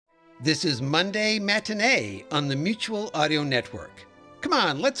This is Monday Matinee on the Mutual Audio Network. Come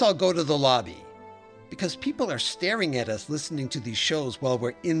on, let's all go to the lobby. Because people are staring at us listening to these shows while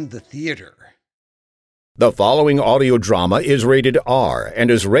we're in the theater. The following audio drama is rated R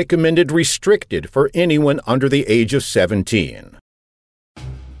and is recommended restricted for anyone under the age of 17.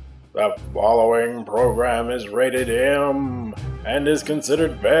 The following program is rated M and is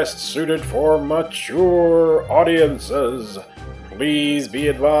considered best suited for mature audiences. Please be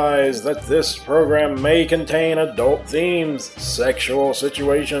advised that this program may contain adult themes, sexual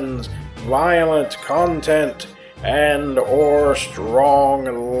situations, violent content, and or strong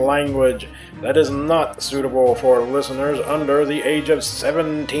language that is not suitable for listeners under the age of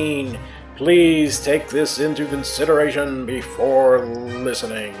 17. Please take this into consideration before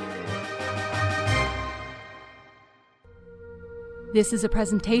listening. This is a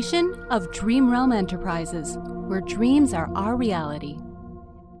presentation of DreamRealm Enterprises, where dreams are our reality.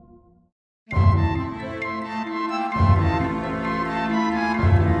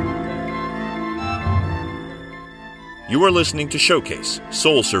 You are listening to Showcase,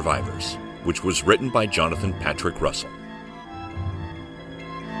 Soul Survivors, which was written by Jonathan Patrick Russell.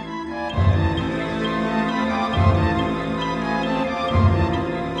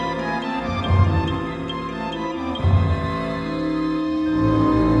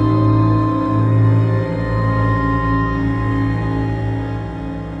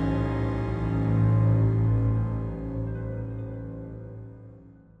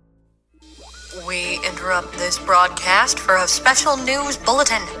 This broadcast for a special news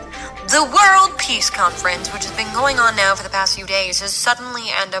bulletin. The World Peace Conference, which has been going on now for the past few days, has suddenly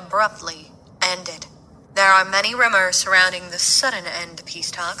and abruptly ended. There are many rumors surrounding the sudden end to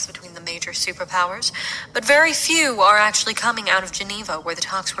peace talks between the major superpowers, but very few are actually coming out of Geneva where the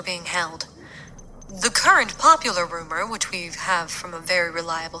talks were being held. The current popular rumor, which we have from a very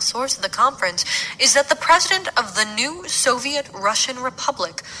reliable source of the conference, is that the president of the new Soviet Russian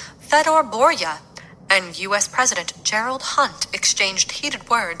Republic, Fedor Borya, and U.S. President Gerald Hunt exchanged heated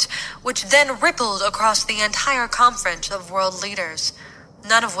words, which then rippled across the entire conference of world leaders,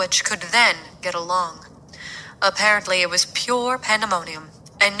 none of which could then get along. Apparently it was pure pandemonium,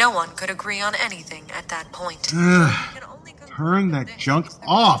 and no one could agree on anything at that point. Turn that junk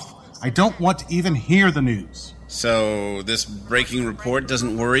off! I don't want to even hear the news. So, this breaking report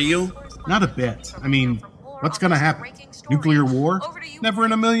doesn't worry you? Not a bit. I mean, what's gonna happen? Nuclear war? Never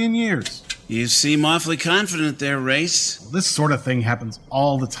in a million years. You seem awfully confident there, Race. This sort of thing happens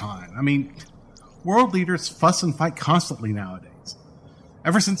all the time. I mean, world leaders fuss and fight constantly nowadays.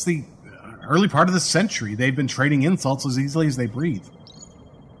 Ever since the early part of the century, they've been trading insults as easily as they breathe.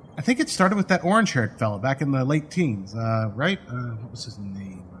 I think it started with that orange-haired fella back in the late teens, right? What was his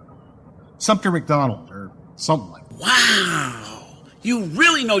name? Sumter McDonald, or something like that. Wow! You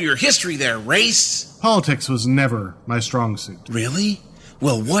really know your history there, Race. Politics was never my strong suit. Really?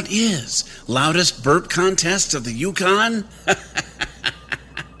 Well, what is? Loudest burp contest of the Yukon?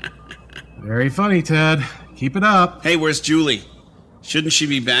 Very funny, Ted. Keep it up. Hey, where's Julie? Shouldn't she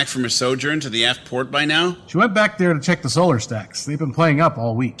be back from her sojourn to the aft port by now? She went back there to check the solar stacks. They've been playing up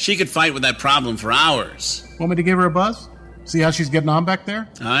all week. She could fight with that problem for hours. Want me to give her a buzz? See how she's getting on back there?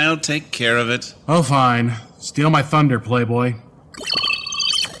 I'll take care of it. Oh, fine. Steal my thunder, playboy.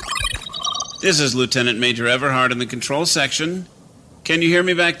 This is Lieutenant Major Everhart in the control section. Can you hear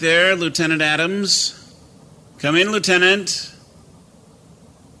me back there, Lieutenant Adams? Come in, Lieutenant.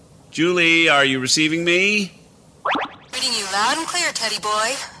 Julie, are you receiving me? Reading you loud and clear, Teddy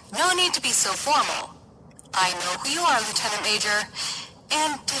boy. No need to be so formal. I know who you are, Lieutenant Major.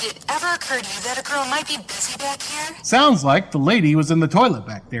 And did it ever occur to you that a girl might be busy back here? Sounds like the lady was in the toilet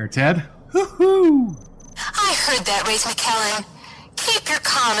back there, Ted. Hoo-hoo! I heard that, Race McKellen. Keep your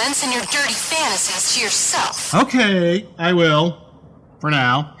comments and your dirty fantasies to yourself. Okay, I will. For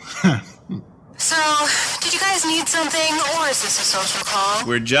now. So, did you guys need something, or is this a social call?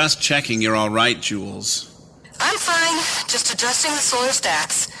 We're just checking you're all right, Jules. I'm fine. Just adjusting the solar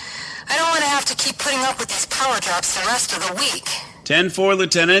stacks. I don't want to have to keep putting up with these power drops the rest of the week. 10-4,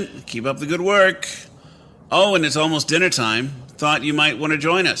 Lieutenant. Keep up the good work. Oh, and it's almost dinner time. Thought you might want to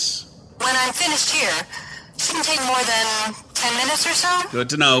join us. When I'm finished here, shouldn't take more than 10 minutes or so? Good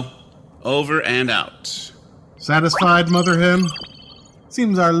to know. Over and out. Satisfied, Mother Hen?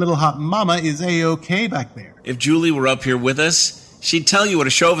 Seems our little hot mama is A-OK back there. If Julie were up here with us, she'd tell you what a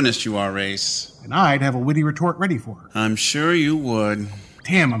chauvinist you are, Race. And I'd have a witty retort ready for her. I'm sure you would.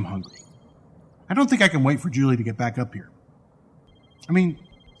 Damn, I'm hungry. I don't think I can wait for Julie to get back up here. I mean,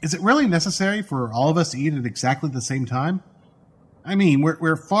 is it really necessary for all of us to eat at exactly the same time? I mean,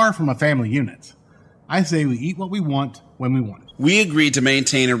 we're far from a family unit. I say we eat what we want, when we want it. We agreed to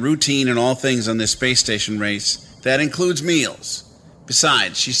maintain a routine in all things on this space station race. That includes meals.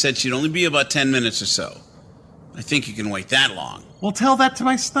 Besides, she said she'd only be about 10 minutes or so. I think you can wait that long. Well, tell that to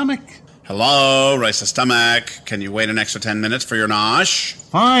my stomach. Hello, Rice the Stomach. Can you wait an extra 10 minutes for your nosh?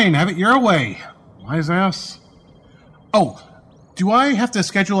 Fine, have it your way. Wise ass. Oh, do I have to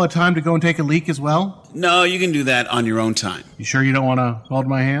schedule a time to go and take a leak as well? No, you can do that on your own time. You sure you don't want to hold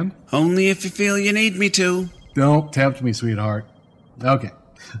my hand? Only if you feel you need me to. Don't tempt me, sweetheart. Okay,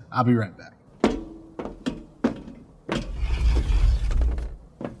 I'll be right back.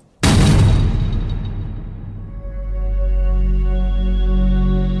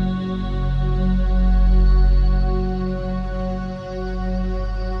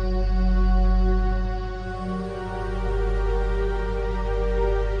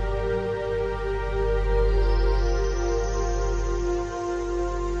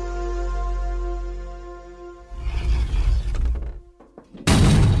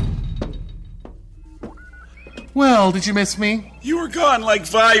 Well, did you miss me? You were gone like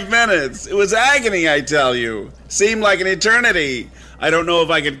 5 minutes. It was agony, I tell you. Seemed like an eternity. I don't know if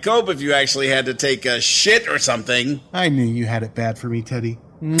I could cope if you actually had to take a shit or something. I knew you had it bad for me, Teddy.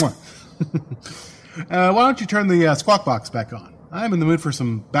 Mwah. Why don't you turn the squawk box back on? I'm in the mood for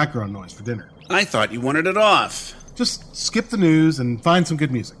some background noise for dinner. I thought you wanted it off. Just skip the news and find some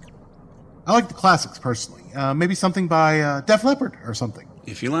good music. I like the classics, personally. Maybe something by Def Leppard or something.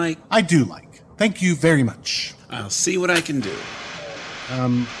 If you like. I do like. Thank you very much. I'll see what I can do.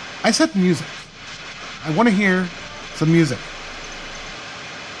 I said music. I want to hear some music.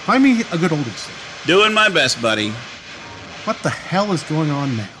 Find me a good oldies station. Doing my best, buddy. What the hell is going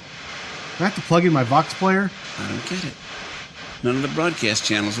on now? Do I have to plug in my Vox player? I don't get it. None of the broadcast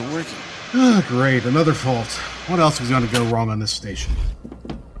channels are working. Oh, great. Another fault. What else was going to go wrong on this station?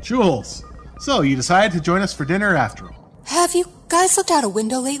 Jules, so you decided to join us for dinner after all. Have you guys looked out a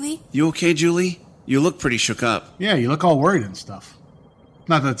window lately? You okay, Julie? You look pretty shook up. Yeah, you look all worried and stuff.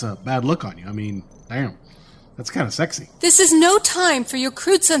 Not that it's a bad look on you. I mean, damn. That's kind of sexy. This is no time for your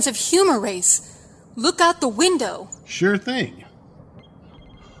crude sense of humor, Race. Look out the window. Sure thing.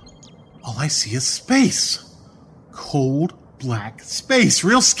 All I see is space. Cold, black space.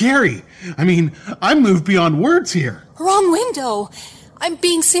 Real scary. I mean, I'm moved beyond words here. Wrong window. I'm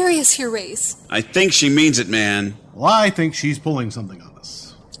being serious here, Race. I think she means it, man. Well, I think she's pulling something on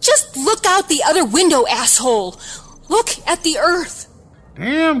us. Just look out the other window, asshole. Look at the Earth.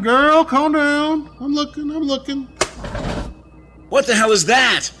 Damn, girl, calm down. I'm looking. What the hell is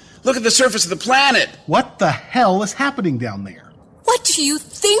that? Look at the surface of the planet. What the hell is happening down there? What do you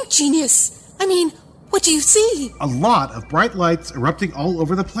think, genius? I mean, what do you see? A lot of bright lights erupting all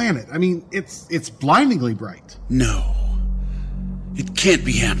over the planet. I mean, it's blindingly bright. No. It can't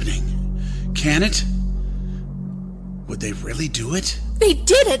be happening. Can it? Would they really do it? They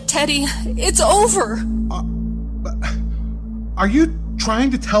did it, Teddy. It's over. Are you trying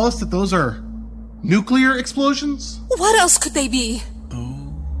to tell us that those are nuclear explosions? What else could they be?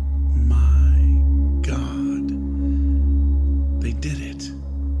 Oh my God. They did it.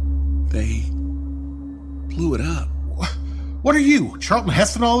 They blew it up. What are you, Charlton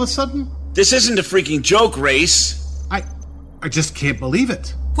Heston all of a sudden? This isn't a freaking joke, Race. I just can't believe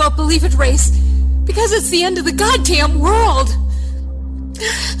it. Well, believe it, Race, because it's the end of the goddamn world.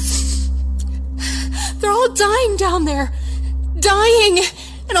 They're all dying down there. Dying,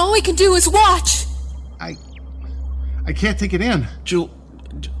 and all we can do is watch. I can't take it in.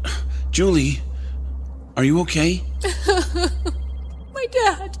 Julie, are you okay? My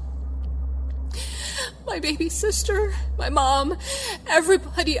dad. My baby sister. My mom.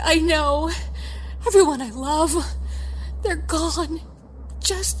 Everybody I know. Everyone I love. They're gone.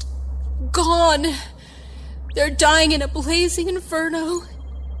 Just gone. They're dying in a blazing inferno.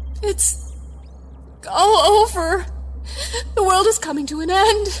 It's all over. The world is coming to an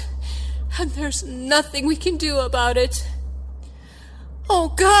end. And there's nothing we can do about it. Oh,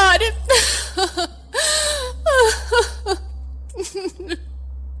 God. Oh,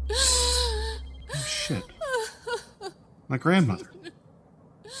 shit. My grandmother.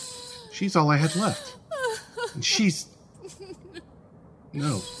 She's all I had left. And she's...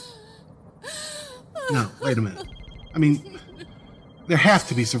 No, wait a minute. I mean, there have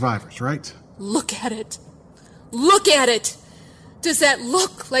to be survivors, right? Look at it. Look at it. Does that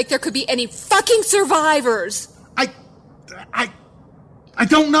look like there could be any fucking survivors? I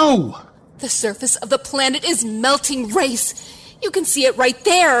don't know. The surface of the planet is melting, Race. You can see it right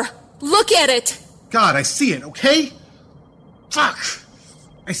there. Look at it. God, I see it, okay? Fuck.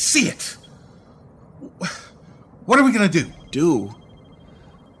 I see it. What are we gonna do? Do?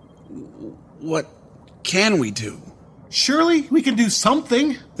 What can we do? Surely we can do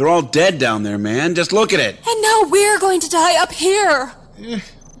something. They're all dead down there, man. Just look at it. And now we're going to die up here.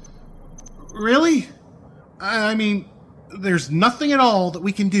 Really? I mean, there's nothing at all that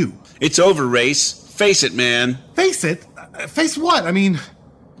we can do. It's over, Race. Face it, man. Face it? Face what? I mean,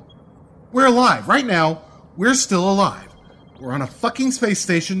 we're alive. Right now, we're still alive. We're on a fucking space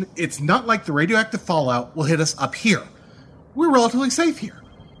station. It's not like the radioactive fallout will hit us up here. We're relatively safe here.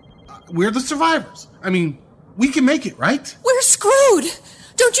 We're the survivors. I mean, we can make it, right? We're screwed.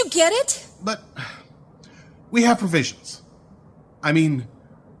 Don't you get it? But we have provisions. I mean,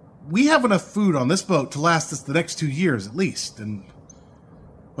 we have enough food on this boat to last us the next 2 years at least. And,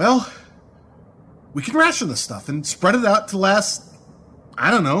 well, we can ration this stuff and spread it out to last, I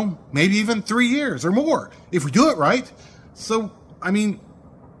don't know, maybe even 3 years or more, if we do it right. So, I mean,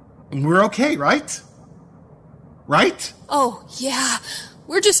 we're okay, right? Right? Oh, yeah.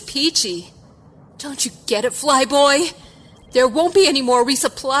 We're just peachy. Don't you get it, Flyboy? There won't be any more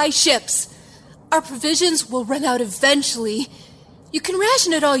resupply ships. Our provisions will run out eventually. You can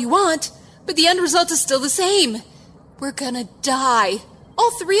ration it all you want, but the end result is still the same. We're gonna die. All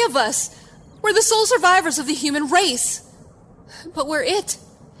 3 of us. We're the sole survivors of the human race. But we're it.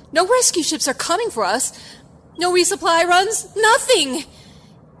 No rescue ships are coming for us. No resupply runs. Nothing.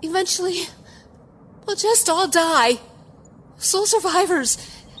 Eventually, we'll just all die. Sole survivors.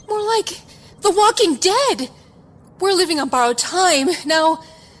 More like the Walking Dead. We're living on borrowed time. Now,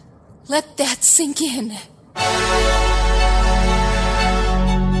 let that sink in.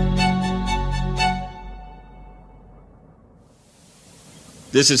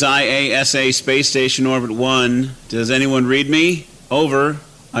 This is IASA Space Station Orbit 1. Does anyone read me? Over.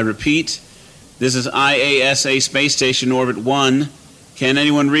 I repeat. This is IASA Space Station Orbit 1. Can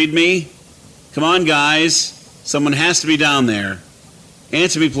anyone read me? Come on, guys. Someone has to be down there.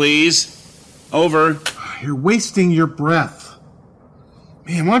 Answer me, please. Over. You're wasting your breath.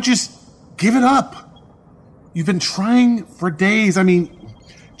 Man, why don't you just give it up? You've been trying for days. I mean,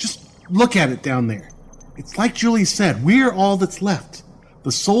 just look at it down there. It's like Julie said, we're all that's left.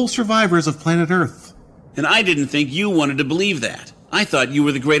 The sole survivors of planet Earth. And I didn't think you wanted to believe that. I thought you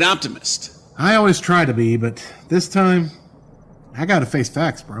were the great optimist. I always try to be, but this time, I gotta face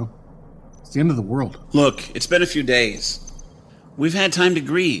facts, bro. It's the end of the world. Look, it's been a few days. We've had time to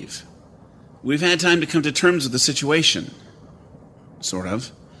grieve. We've had time to come to terms with the situation. Sort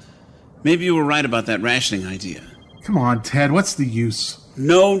of. Maybe you were right about that rationing idea. Come on, Ted, what's the use?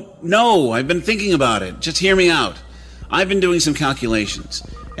 No, I've been thinking about it. Just hear me out. I've been doing some calculations,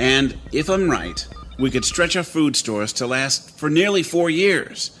 and if I'm right, we could stretch our food stores to last for nearly 4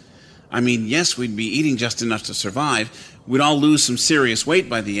 years. I mean, yes, we'd be eating just enough to survive. We'd all lose some serious weight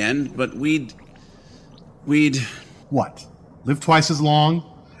by the end, but we'd... What? Live twice as long?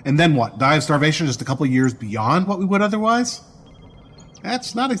 And then what? Die of starvation just a couple of years beyond what we would otherwise?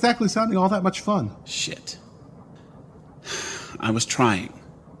 That's not exactly sounding all that much fun. Shit. I was trying.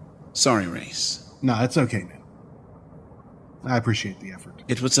 Sorry, Race. No, it's okay, man. I appreciate the effort.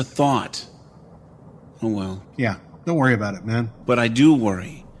 It was a thought. Oh, well. Yeah, don't worry about it, man. But I do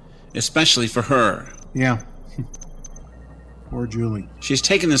worry. Especially for her. Yeah. Poor Julie. She's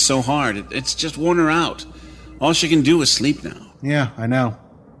taken this so hard, it's just worn her out. All she can do is sleep now. Yeah, I know.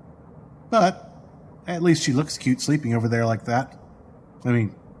 But at least she looks cute sleeping over there like that. I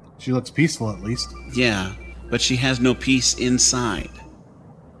mean, she looks peaceful at least. Yeah, but she has no peace inside.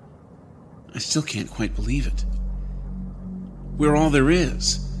 I still can't quite believe it. We're all there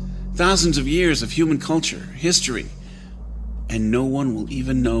is. Thousands of years of human culture, history, and no one will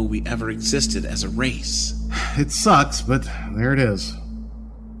even know we ever existed as a race. It sucks, but there it is.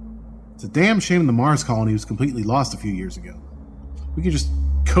 It's a damn shame the Mars colony was completely lost a few years ago. We could just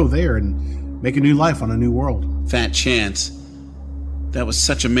go there and make a new life on a new world. Fat chance. That was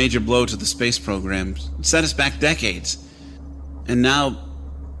such a major blow to the space program. It set us back decades. And now,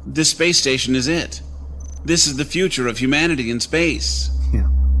 this space station is it. This is the future of humanity in space. Yeah.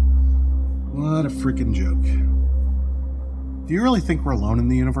 What a freaking joke. Do you really think we're alone in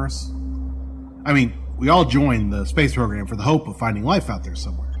the universe? I mean, we all joined the space program for the hope of finding life out there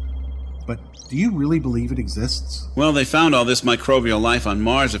somewhere. But do you really believe it exists? Well, they found all this microbial life on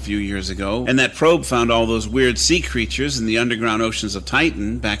Mars a few years ago, and that probe found all those weird sea creatures in the underground oceans of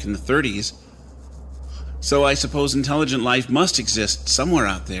Titan back in the 30s. So I suppose intelligent life must exist somewhere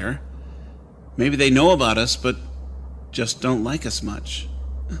out there. Maybe they know about us, but just don't like us much.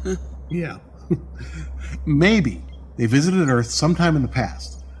 Yeah. Maybe they visited Earth sometime in the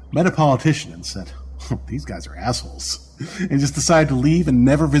past, met a politician and said, oh, these guys are assholes, and just decided to leave and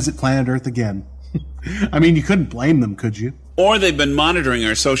never visit planet Earth again. I mean, you couldn't blame them, could you? Or they've been monitoring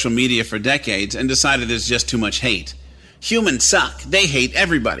our social media for decades and decided there's just too much hate. Humans suck. They hate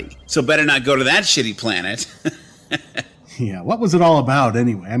everybody. So better not go to that shitty planet. Yeah, what was it all about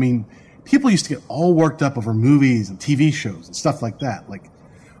anyway? I mean, people used to get all worked up over movies and TV shows and stuff like that. Like,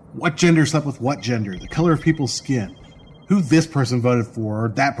 what gender slept with what gender, the color of people's skin, who this person voted for or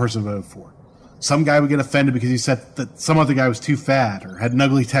that person voted for. Some guy would get offended because he said that some other guy was too fat or had an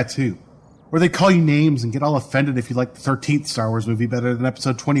ugly tattoo. Or they'd call you names and get all offended if you liked the 13th Star Wars movie better than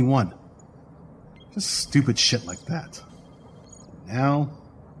episode 21. Just stupid shit like that. Now,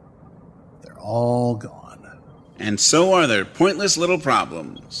 they're all gone. And so are their pointless little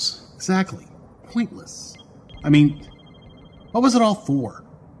problems. Exactly. Pointless. I mean, what was it all for?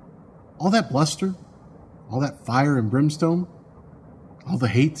 All that bluster? All that fire and brimstone? All the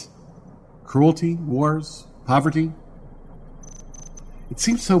hate? Cruelty? Wars? Poverty? It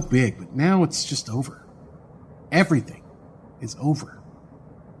seems so big, but now it's just over. Everything is over.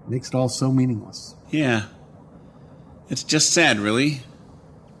 It makes it all so meaningless. Yeah. It's just sad, really.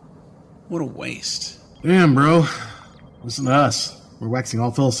 What a waste. Damn, bro. Listen to us. We're waxing all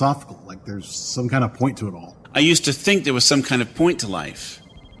philosophical, like there's some kind of point to it all. I used to think there was some kind of point to life.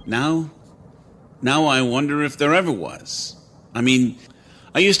 Now I wonder if there ever was. I mean,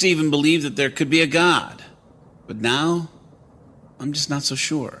 I used to even believe that there could be a God. But now, I'm just not so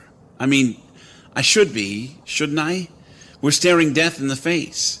sure. I mean, I should be, shouldn't I? We're staring death in the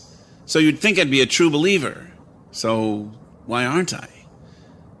face. So you'd think I'd be a true believer. So why aren't I?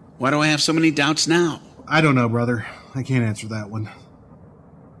 Why do I have so many doubts now? I don't know, brother. I can't answer that one.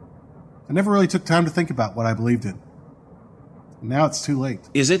 I never really took time to think about what I believed in. Now it's too late.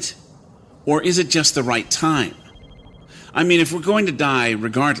 Is it? Or is it just the right time? I mean, if we're going to die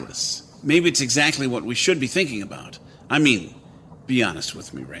regardless, maybe it's exactly what we should be thinking about. I mean, be honest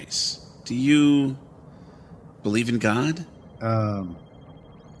with me, Race. Do you believe in God? Damn,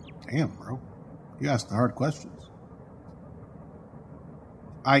 bro. You asked the hard questions.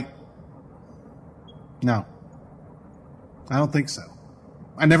 No. I don't think so.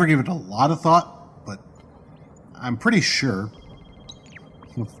 I never gave it a lot of thought, but I'm pretty sure,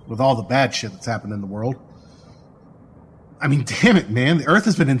 with all the bad shit that's happened in the world. I mean, damn it, man. The Earth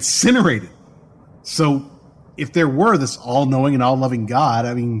has been incinerated. So, if there were this all-knowing and all-loving God,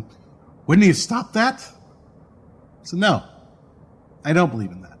 I mean, wouldn't he have stopped that? So, no. I don't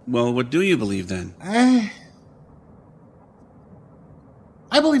believe in that. Well, what do you believe then?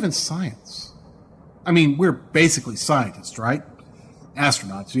 I believe in science. I mean, we're basically scientists, right?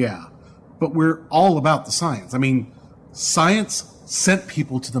 Astronauts, yeah. But we're all about the science. I mean, science sent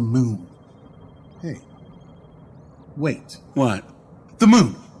people to the moon. Hey. Wait. What? The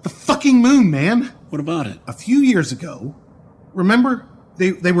moon. The fucking moon, man. What about it? A few years ago, remember,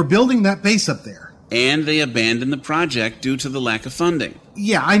 they were building that base up there. And they abandoned the project due to the lack of funding.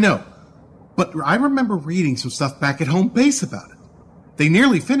 Yeah, I know. But I remember reading some stuff back at home base about it. They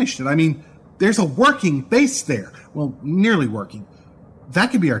nearly finished it. I mean, there's a working base there. Well, nearly working.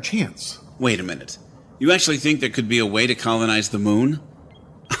 That could be our chance. Wait a minute. You actually think there could be a way to colonize the moon?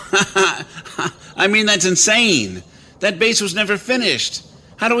 I mean, that's insane. That base was never finished.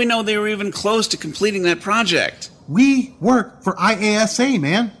 How do we know they were even close to completing that project? We work for IASA,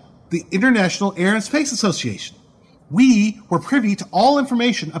 man. The International Air and Space Association. We were privy to all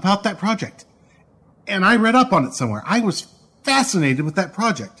information about that project. And I read up on it somewhere. I was fascinated with that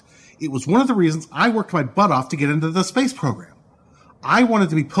project. It was one of the reasons I worked my butt off to get into the space program. I wanted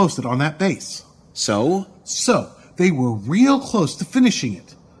to be posted on that base. So? So, they were real close to finishing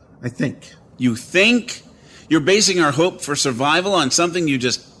it, I think. You think? You're basing our hope for survival on something you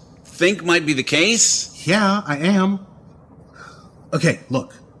just think might be the case? Yeah, I am. Okay,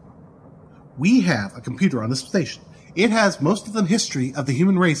 look. We have a computer on this station. It has most of the history of the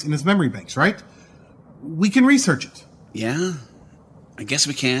human race in its memory banks, right? We can research it. Yeah, I guess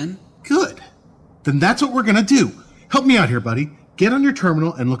we can. Good. Then that's what we're gonna do. Help me out here, buddy. Get on your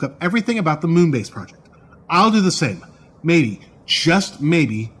terminal and look up everything about the Moonbase project. I'll do the same. Maybe, just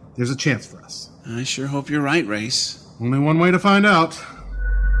maybe, there's a chance for us. I sure hope you're right, Race. Only one way to find out.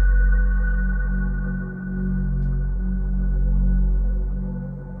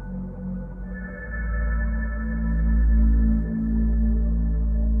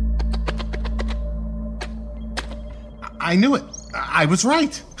 I knew it. I was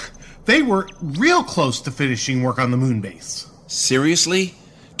right. They were real close to finishing work on the moon base. Seriously?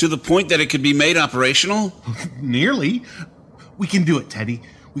 To the point that it could be made operational? Nearly. We can do it, Teddy.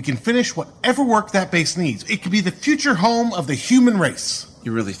 We can finish whatever work that base needs. It could be the future home of the human race.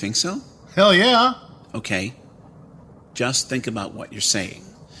 You really think so? Hell yeah. Okay. Just think about what you're saying.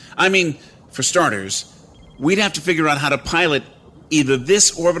 I mean, for starters, we'd have to figure out how to pilot either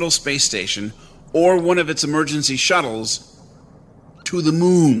this orbital space station or one of its emergency shuttles to the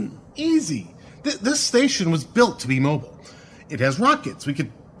moon. Easy. This station was built to be mobile. It has rockets. We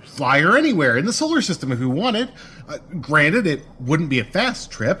could fly her anywhere in the solar system if we wanted. Granted, it wouldn't be a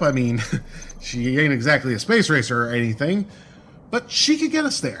fast trip. I mean, she ain't exactly a space racer or anything. But she could get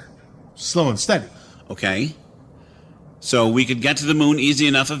us there. Slow and steady. Okay. So we could get to the moon easy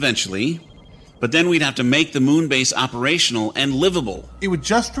enough eventually, but then we'd have to make the moon base operational and livable. It would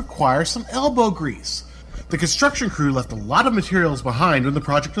just require some elbow grease. The construction crew left a lot of materials behind when the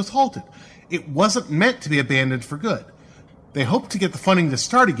project was halted. It wasn't meant to be abandoned for good. They hope to get the funding to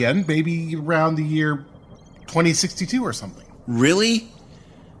start again, maybe around the year 2062 or something. Really?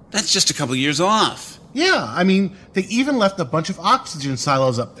 That's just a couple years off. Yeah, I mean, they even left a bunch of oxygen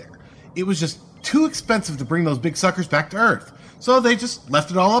silos up there. It was just too expensive to bring those big suckers back to Earth, so they just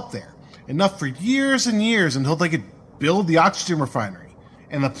left it all up there. Enough for years and years until they could build the oxygen refinery.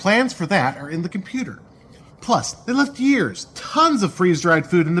 And the plans for that are in the computer. Plus, they left tons of freeze-dried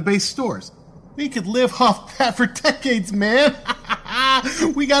food in the base stores. We could live off that for decades, man.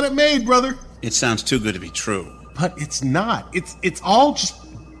 We got it made, brother. It sounds too good to be true. But it's not. It's all just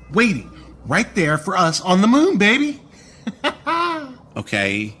waiting right there for us on the moon, baby.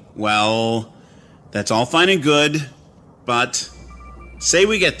 Okay, well, that's all fine and good, but say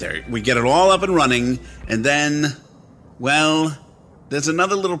we get there. We get it all up and running, and then, well, there's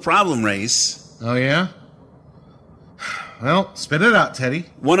another little problem, Race. Oh, yeah? Well, spit it out, Teddy.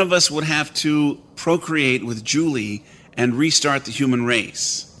 One of us would have to procreate with Julie and restart the human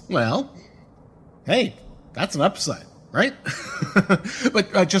race. Well, hey, that's an upside, right?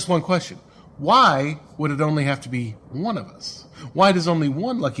 But just one question. Why would it only have to be one of us? Why does only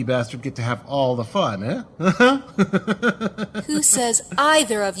one lucky bastard get to have all the fun, eh? Who says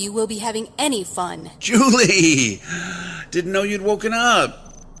either of you will be having any fun? Julie! Didn't know you'd woken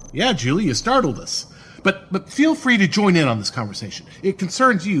up. Yeah, Julie, you startled us. But feel free to join in on this conversation. It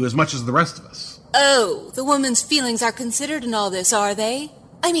concerns you as much as the rest of us. Oh, the woman's feelings are considered in all this, are they?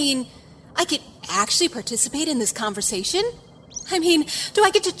 I mean, I could actually participate in this conversation? I mean, do I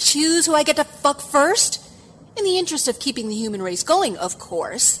get to choose who I get to fuck first? In the interest of keeping the human race going, of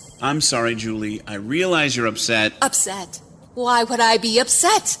course. I'm sorry, Julie. I realize you're upset. Upset? Why would I be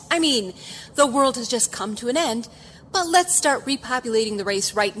upset? I mean, the world has just come to an end, but let's start repopulating the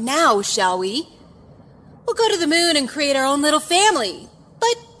race right now, shall we? We'll go to the moon and create our own little family.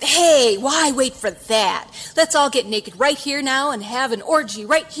 But hey, why wait for that? Let's all get naked right here now and have an orgy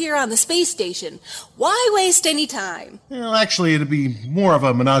right here on the space station. Why waste any time? Well, actually, it'd be more of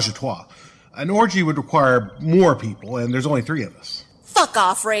a menage a trois. An orgy would require more people, and there's only 3 of us. Fuck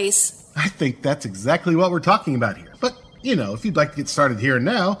off, Race. I think that's exactly what we're talking about here. But, you know, if you'd like to get started here and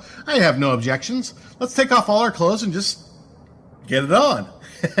now, I have no objections. Let's take off all our clothes and just get it on.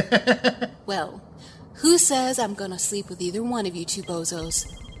 Well, who says I'm gonna sleep with either one of you two bozos?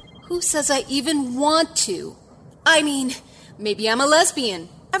 Who says I even want to? I mean, maybe I'm a lesbian.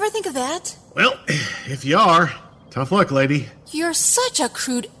 Ever think of that? Well, if you are, tough luck, lady. You're such a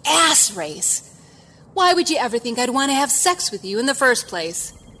crude ass, Race. Why would you ever think I'd want to have sex with you in the first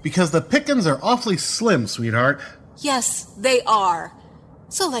place? Because the pickings are awfully slim, sweetheart. Yes, they are.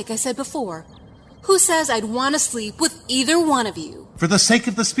 So like I said before, who says I'd want to sleep with either one of you? For the sake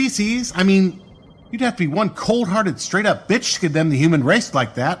of the species, I mean, you'd have to be one cold-hearted, straight-up bitch to condemn the human race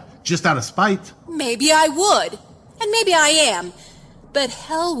like that, just out of spite. Maybe I would, and maybe I am. But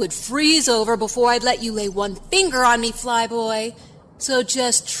hell would freeze over before I'd let you lay one finger on me, flyboy. So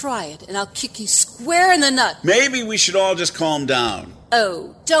just try it, and I'll kick you square in the nut. Maybe we should all just calm down.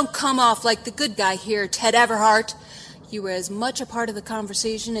 Oh, don't come off like the good guy here, Ted Everhart. You were as much a part of the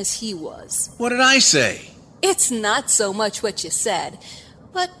conversation as he was. What did I say? It's not so much what you said,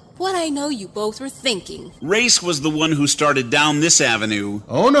 but what I know you both were thinking. Race was the one who started down this avenue.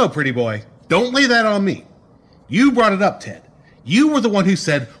 Oh no, pretty boy. Don't lay that on me. You brought it up, Ted. You were the one who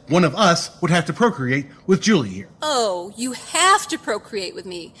said one of us would have to procreate with Julie here. Oh, you have to procreate with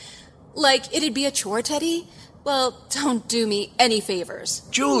me. Like it'd be a chore, Teddy? Well, don't do me any favors.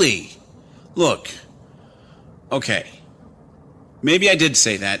 Julie, look. Okay. Maybe I did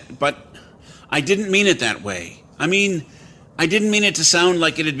say that, but I didn't mean it that way. I mean, I didn't mean it to sound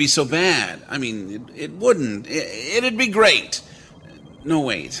like it'd be so bad. I mean, it wouldn't. It'd be great. No,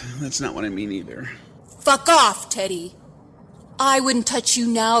 wait. That's not what I mean either. Fuck off, Teddy. I wouldn't touch you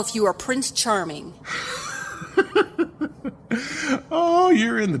now if you were Prince Charming. Oh,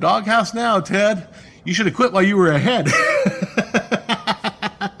 you're in the doghouse now, Ted. You should have quit while you were ahead.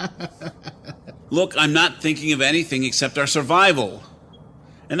 Look, I'm not thinking of anything except our survival.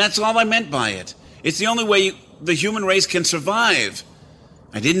 And that's all I meant by it. It's the only way the human race can survive.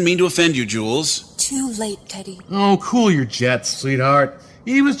 I didn't mean to offend you, Jules. Too late, Teddy. Oh, cool your jets, sweetheart.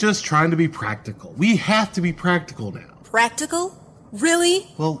 He was just trying to be practical. We have to be practical now. Practical? Really?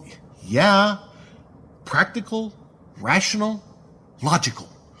 Well, yeah. Practical, rational, logical,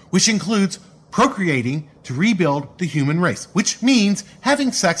 which includes procreating to rebuild the human race, which means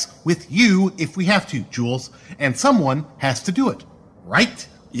having sex with you if we have to, Jules, and someone has to do it, right?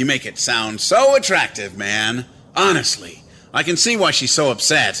 You make it sound so attractive, man. Honestly, I can see why she's so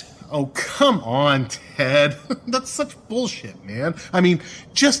upset. Oh, come on, Ted. That's such bullshit, man. I mean,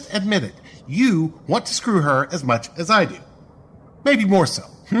 just admit it. You want to screw her as much as I do. Maybe more so.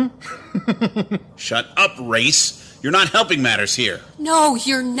 Shut up, Race. You're not helping matters here. No,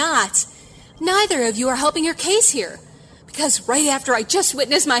 you're not. Neither of you are helping your case here. Because right after I just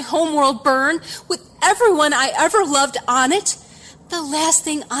witnessed my homeworld burn, with everyone I ever loved on it, the last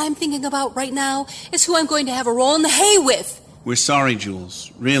thing I'm thinking about right now is who I'm going to have a roll in the hay with. We're sorry,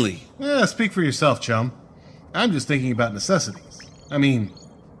 Jules. Really. Yeah, speak for yourself, chum. I'm just thinking about necessities. I mean,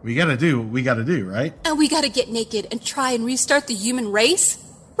 we gotta do what we gotta do, right? And we gotta get naked and try and restart the human race?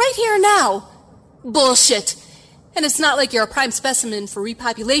 Right here now. Bullshit. And it's not like you're a prime specimen for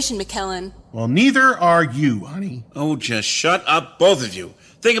repopulation, McKellen. Well, neither are you, honey. Oh, just shut up, both of you.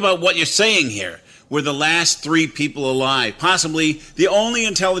 Think about what you're saying here. We're the last 3 people alive, possibly the only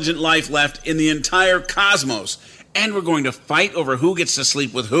intelligent life left in the entire cosmos. And we're going to fight over who gets to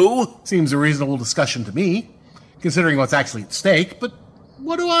sleep with who? Seems a reasonable discussion to me, considering what's actually at stake, but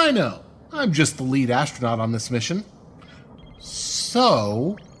what do I know? I'm just the lead astronaut on this mission.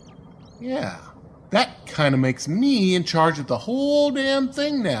 So, yeah, that kind of makes me in charge of the whole damn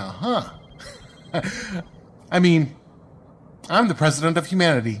thing now, huh? I mean, I'm the president of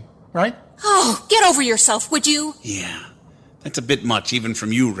humanity, right? Oh, get over yourself, would you? Yeah, that's a bit much, even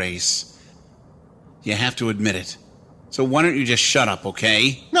from you, Race. You have to admit it. So why don't you just shut up,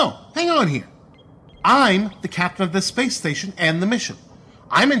 okay? No, hang on here. I'm the captain of this space station and the mission.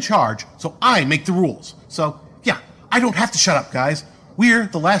 I'm in charge, so I make the rules. So, yeah, I don't have to shut up, guys. We're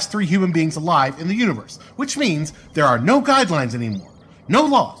the last 3 human beings alive in the universe, which means there are no guidelines anymore. No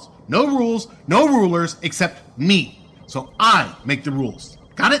laws, no rules, no rulers except me. So I make the rules.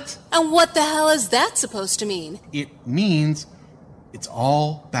 Got it? And what the hell is that supposed to mean? It means it's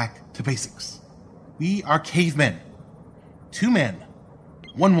all back to basics. We are cavemen. 2 men,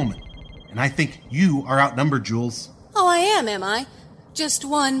 1 woman. And I think you are outnumbered, Jules. Oh, I am I? Just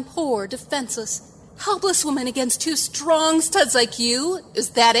one poor, defenseless, helpless woman against 2 strong studs like you? Is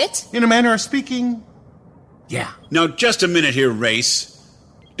that it? In a manner of speaking, yeah. Now, just a minute here, Race.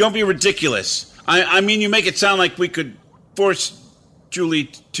 Don't be ridiculous. I mean, you make it sound like we could force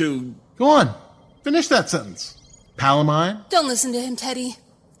Julie to... Go on. Finish that sentence. Pal of mine? Don't listen to him, Teddy.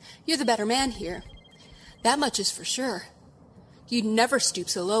 You're the better man here. That much is for sure. You'd never stoop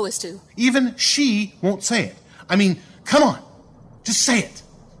so low as to... Even she won't say it. I mean, come on. Just say it.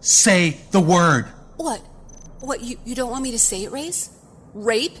 Say the word. What? What, you don't want me to say it, Race?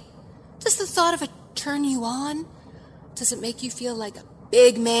 Rape? Does the thought of it turn you on? Does it make you feel like a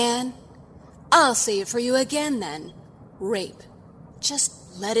big man? I'll say it for you again, then. Rape.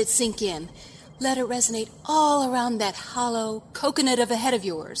 Just let it sink in. Let it resonate all around that hollow coconut of a head of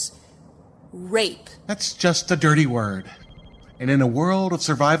yours. Rape. That's just a dirty word. And in a world of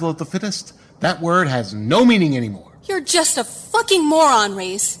survival of the fittest, that word has no meaning anymore. You're just a fucking moron,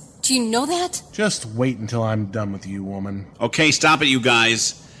 Race. Do you know that? Just wait until I'm done with you, woman. Okay, stop it, you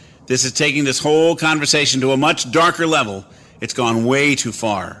guys. This is taking this whole conversation to a much darker level. It's gone way too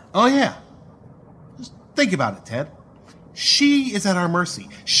far. Oh, yeah. Just think about it, Ted. She is at our mercy.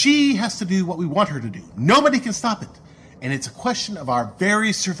 She has to do what we want her to do. Nobody can stop it. And it's a question of our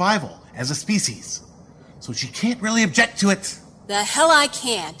very survival as a species. So she can't really object to it. The hell I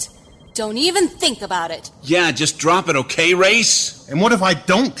can't. Don't even think about it. Yeah, just drop it, okay, Race? And what if I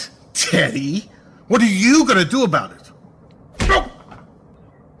don't, Teddy? What are you gonna do about it? Oh!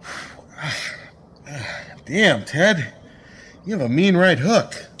 Damn, Ted. You have a mean right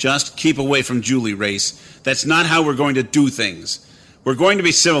hook. Just keep away from Julie, Race. That's not how we're going to do things. We're going to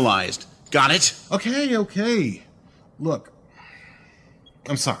be civilized. Got it? Okay. Look,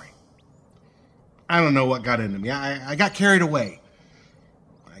 I'm sorry. I don't know what got into me. I got carried away.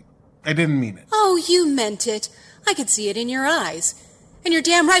 I didn't mean it. Oh, you meant it. I could see it in your eyes. And you're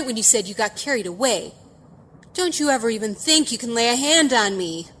damn right when you said you got carried away. Don't you ever even think you can lay a hand on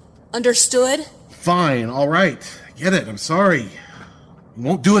me. Understood? Fine, all right. I get it, I'm sorry. You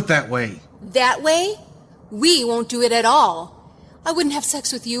won't do it that way. That way? We won't do it at all. I wouldn't have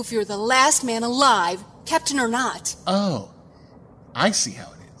sex with you if you were the last man alive, captain or not. Oh, I see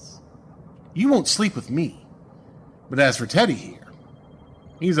how it is. You won't sleep with me. But as for Teddy here,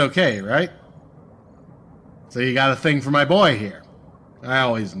 He's okay, right? So you got a thing for my boy here. I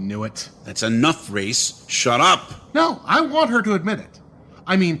always knew it. That's enough, Race. Shut up. No, I want her to admit it.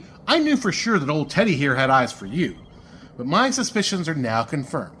 I mean, I knew for sure that old Teddy here had eyes for you, but my suspicions are now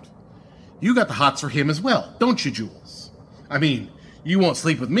confirmed. You got the hots for him as well, don't you, Jules? I mean, you won't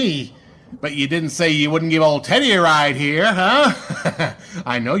sleep with me, but you didn't say you wouldn't give old Teddy a ride here, huh?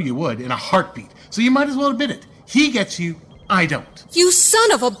 I know you would, in a heartbeat, so you might as well admit it. He gets you, I don't. You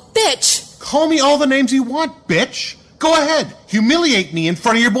son of a bitch! Call me all the names you want, bitch. Go ahead, humiliate me in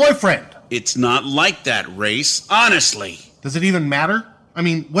front of your boyfriend. It's not like that, Race. Honestly. Does it even matter? I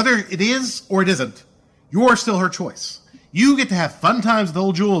mean, whether it is or it isn't, you're still her choice. You get to have fun times with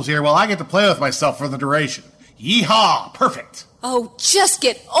old Jules here while I get to play with myself for the duration. Yeehaw! Perfect. Oh, just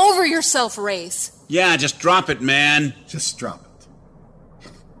get over yourself, Race. Yeah, just drop it, man. Just drop it.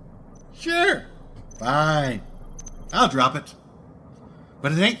 Sure. Fine. I'll drop it.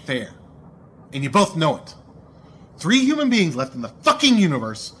 But it ain't fair. And you both know it. 3 human beings left in the fucking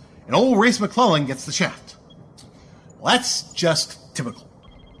universe, and old Race McClellan gets the shaft. Well, that's just typical.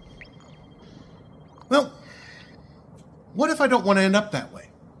 Well, what if I don't want to end up that way?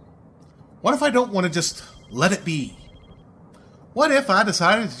 What if I don't want to just let it be? What if I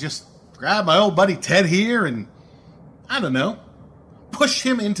decided to just grab my old buddy Ted here and, I don't know, push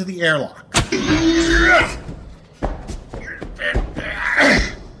him into the airlock?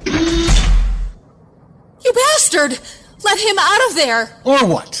 You bastard! Let him out of there! Or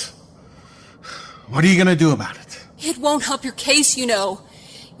what? What are you going to do about it? It won't help your case, you know.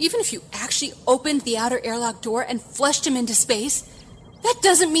 Even if you actually opened the outer airlock door and flushed him into space, that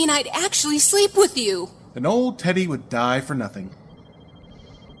doesn't mean I'd actually sleep with you. Then old Teddy would die for nothing.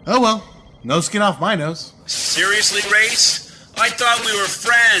 Oh well, no skin off my nose. Seriously, Race? I thought we were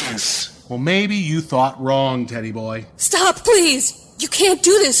friends. Well, maybe you thought wrong, Teddy boy. Stop, please! You can't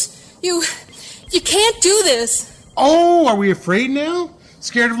do this! You can't do this! Oh, are we afraid now?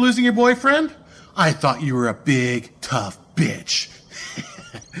 Scared of losing your boyfriend? I thought you were a big, tough bitch.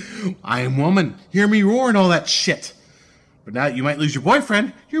 I am woman. Hear me roar and all that shit. But now that you might lose your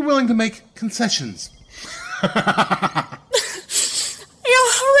boyfriend, you're willing to make concessions. I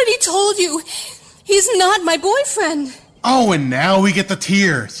already told you. He's not my boyfriend. Oh, and now we get the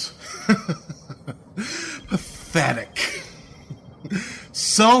tears. Pathetic.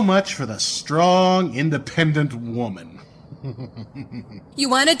 So much for the strong, independent woman. You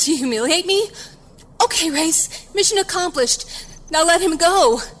wanted to humiliate me? Okay, Race. Mission accomplished. Now let him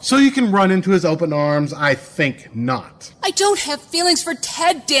go. So you can run into his open arms? I think not. I don't have feelings for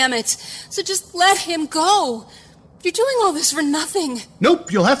Ted, damn it. So just let him go. You're doing all this for nothing.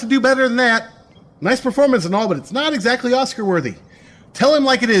 Nope, you'll have to do better than that. Nice performance and all, but it's not exactly Oscar-worthy. Tell him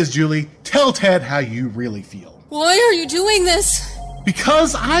like it is, Julie. Tell Ted how you really feel. Why are you doing this?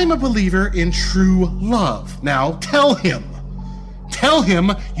 Because I'm a believer in true love. Now, tell him. Tell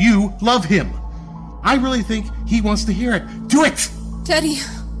him you love him. I really think he wants to hear it. Do it! Teddy,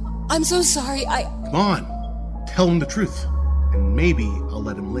 I'm so sorry. Come on. Tell him the truth. And maybe I'll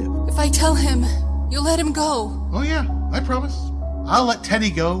let him live. If I tell him, you'll let him go. Oh yeah, I promise. I'll let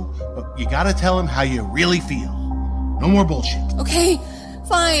Teddy go, but you gotta tell him how you really feel. No more bullshit. Okay,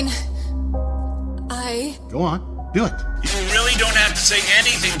 fine. Go on, do it. You really don't have to say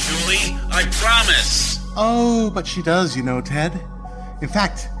anything, Julie. I promise. Oh, but she does, you know, Ted. In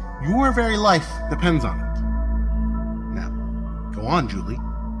fact, your very life depends on it. Now, go on, Julie.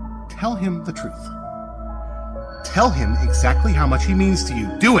 Tell him the truth. Tell him exactly how much he means to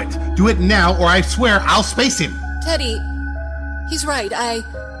you. Do it. Do it now, or I swear I'll space him. Teddy, he's right. I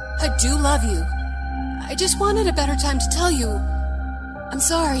do love you. I just wanted a better time to tell you. I'm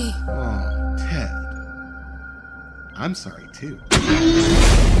sorry. Oh, Ted. I'm sorry, too.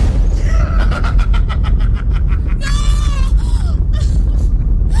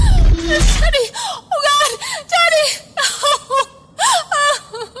 Teddy! Oh, God! Teddy!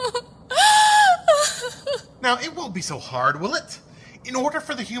 Now, it won't be so hard, will it? In order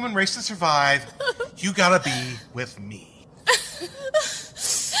for the human race to survive, you gotta be with me.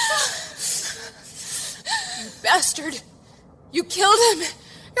 You bastard! You killed him!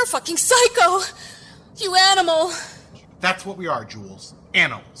 You're a fucking psycho! You animal! That's what we are, Jules.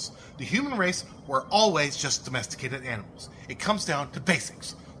 Animals. The human race were always just domesticated animals. It comes down to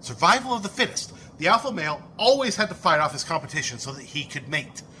basics. Survival of the fittest. The alpha male always had to fight off his competition so that he could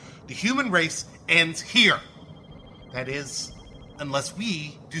mate. The human race ends here. That is, unless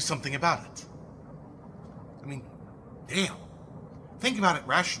we do something about it. I mean, damn. Think about it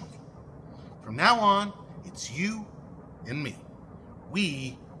rationally. From now on, it's you and me.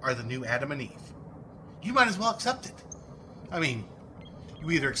 We are the new Adam and Eve. You might as well accept it. I mean,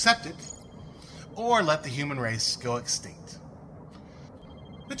 You either accept it, or let the human race go extinct.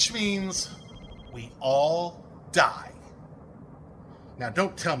 Which means we all die. Now,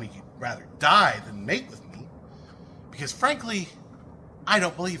 don't tell me you'd rather die than mate with me, because frankly, I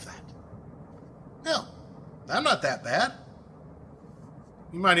don't believe that. No, I'm not that bad.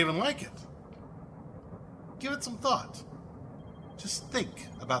 You might even like it. Give it some thought. Just think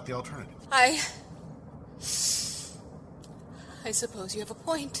about the alternative. I suppose you have a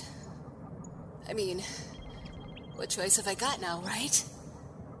point. I mean, what choice have I got now, right?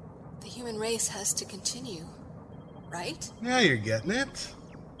 The human race has to continue, right? Now you're getting it.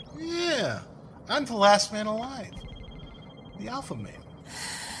 Yeah, I'm the last man alive. The alpha male.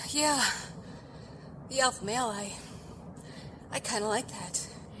 Yeah, the alpha male, I kind of like that.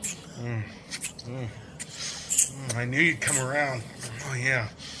 I knew you'd come around. Oh, yeah.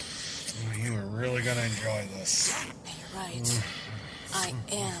 You were really going to enjoy this. You're right. I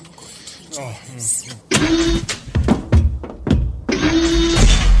am going to enjoy this.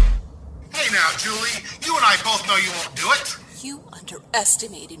 Hey now, Julie. You and I both know you won't do it. You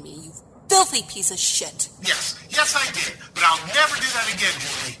underestimated me, you filthy piece of shit. Yes, I did. But I'll never do that again,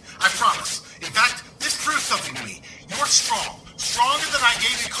 Julie. I promise. In fact, this proves something to me. You're strong. Stronger than I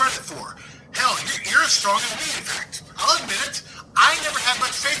gave you credit for. Hell, you're as strong as me, in fact. I'll admit it. I never had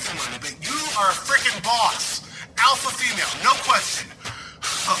much faith in women, but you are a freaking boss. Alpha female, no question.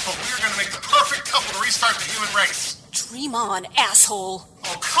 Oh, we're going to make the perfect couple to restart the human race. Dream on, asshole.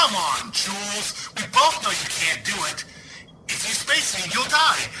 Oh, come on, Jules. We both know you can't do it. If you space me, you'll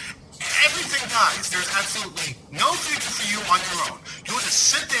die. Everything dies. There's absolutely no future for you on your own. You'll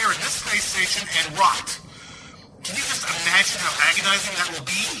just sit there in this space station and rot. Can you just imagine how agonizing that will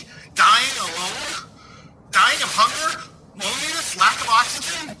be? Dying alone? Dying of hunger? Loneliness? Lack of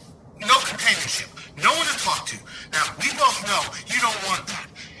oxygen? No companionship. No one to talk to. Now, we both know you don't want that.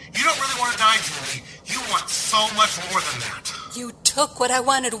 You don't really want to die, Julie. You want so much more than that. You took what I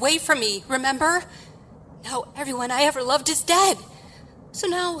wanted away from me, remember? Now everyone I ever loved is dead. So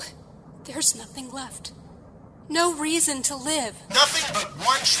now, there's nothing left. No reason to live. Nothing but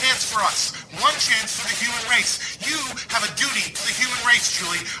one chance for us. One chance for the human race. You have a duty to the human race,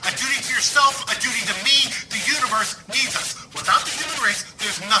 Julie. A duty to yourself, a duty to me. The universe needs us. Without the human race,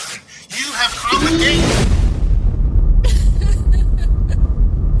 there's nothing. You have obligation.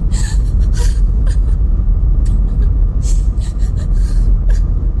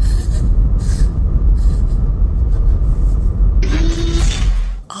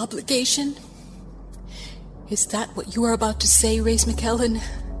 Obligation? Is that what you are about to say, Race McKellen?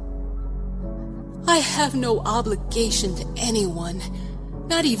 I have no obligation to anyone,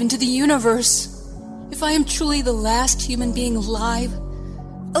 not even to the universe. If I am truly the last human being alive,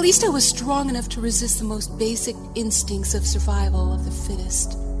 at least I was strong enough to resist the most basic instincts of survival of the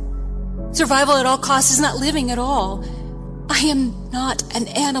fittest. Survival at all costs is not living at all. I am not an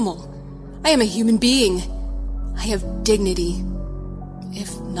animal. I am a human being. I have dignity,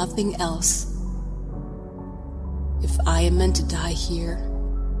 if nothing else. If I am meant to die here,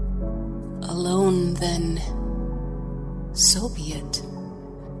 alone, then so be it.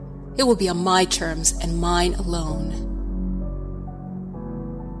 It will be on my terms and mine alone.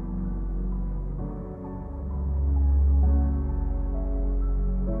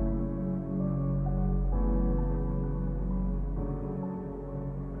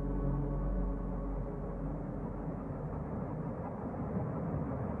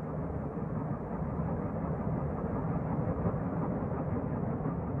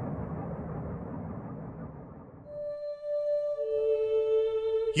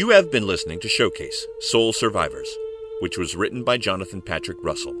 You have been listening to Showcase, Soul Survivors, which was written by Jonathan Patrick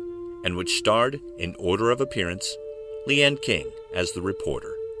Russell, and which starred, in order of appearance, Leanne King as the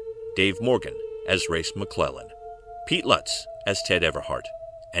reporter, Dave Morgan as Race McClellan, Pete Lutz as Ted Everhart,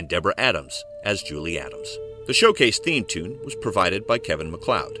 and Deborah Adams as Julie Adams. The Showcase theme tune was provided by Kevin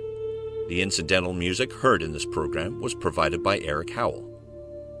MacLeod. The incidental music heard in this program was provided by Eric Howell.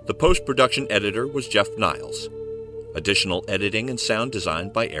 The post-production editor was Jeff Niles. Additional editing and sound design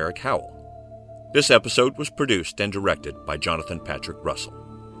by Eric Howell. This episode was produced and directed by Jonathan Patrick Russell.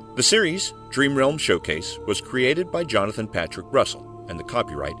 The series, DreamRealm Showcase, was created by Jonathan Patrick Russell, and the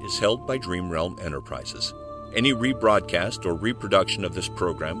copyright is held by DreamRealm Enterprises. Any rebroadcast or reproduction of this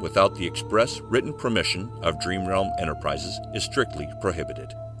program without the express written permission of DreamRealm Enterprises is strictly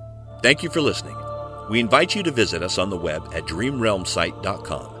prohibited. Thank you for listening. We invite you to visit us on the web at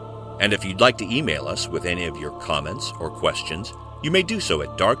DreamRealmSite.com. And if you'd like to email us with any of your comments or questions, you may do so at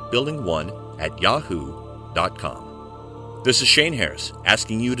darkbuilding1@yahoo.com. This is Shane Harris,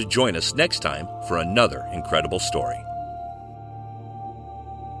 asking you to join us next time for another incredible story.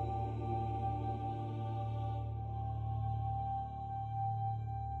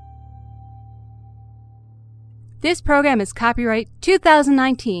 This program is copyright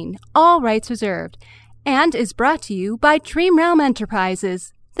 2019, all rights reserved, and is brought to you by DreamRealm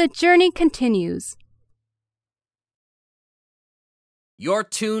Enterprises. The journey continues. You're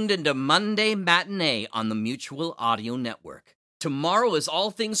tuned into Monday Matinee on the Mutual Audio Network. Tomorrow is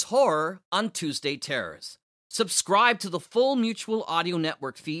All Things Horror on Tuesday Terrors. Subscribe to the full Mutual Audio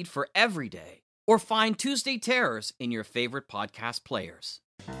Network feed for every day, or find Tuesday Terrors in your favorite podcast players.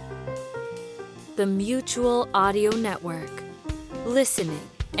 The Mutual Audio Network. Listening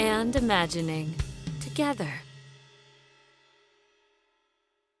and imagining together.